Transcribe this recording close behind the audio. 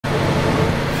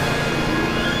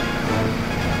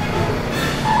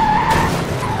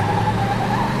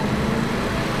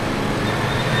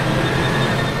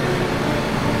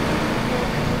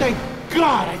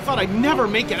I'd never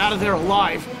make it out of there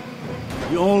alive.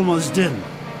 You almost didn't.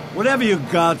 Whatever you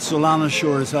got, Solano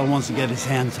sure as hell wants to get his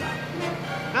hands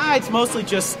on. It's mostly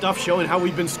just stuff showing how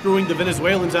we've been screwing the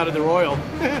Venezuelans out of their oil.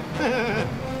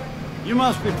 You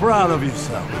must be proud of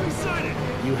yourself.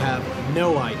 You have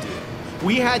no idea.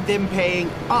 We had them paying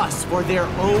us for their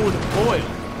own oil.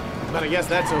 But I guess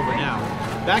that's over now.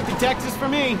 Back to Texas for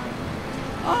me.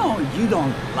 Oh, you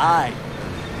don't lie.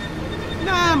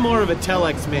 Nah, I'm more of a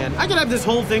telex man. I could have this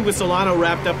whole thing with Solano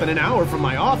wrapped up in an hour from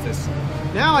my office.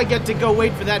 Now I get to go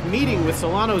wait for that meeting with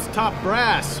Solano's top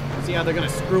brass. See how they're gonna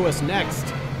screw us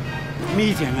next.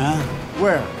 Meeting, huh?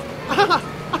 Where?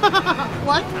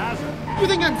 What? You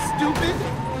think I'm stupid?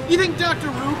 You think Dr.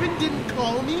 Rubin didn't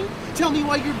call me? Tell me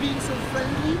why you're being so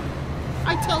friendly?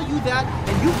 I tell you that,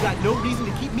 and you've got no reason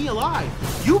to keep me alive.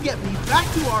 You get me back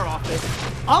to our office,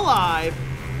 alive.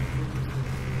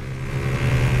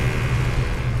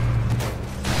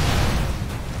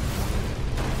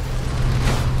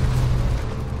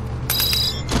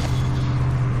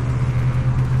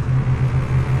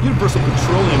 Universal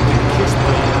Petroleum can kiss my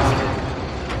ass.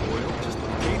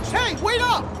 Hey, wait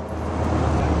up!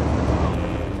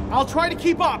 I'll try to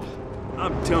keep up.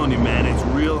 I'm telling you, man, it's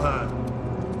real hot.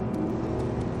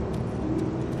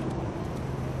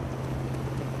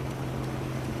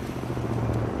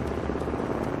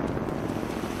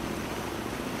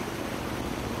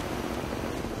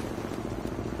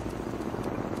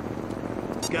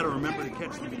 Gotta remember to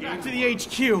catch the game. Back to the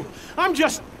HQ. I'm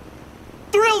just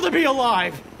thrilled to be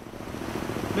alive.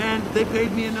 Man, they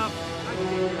paid me enough.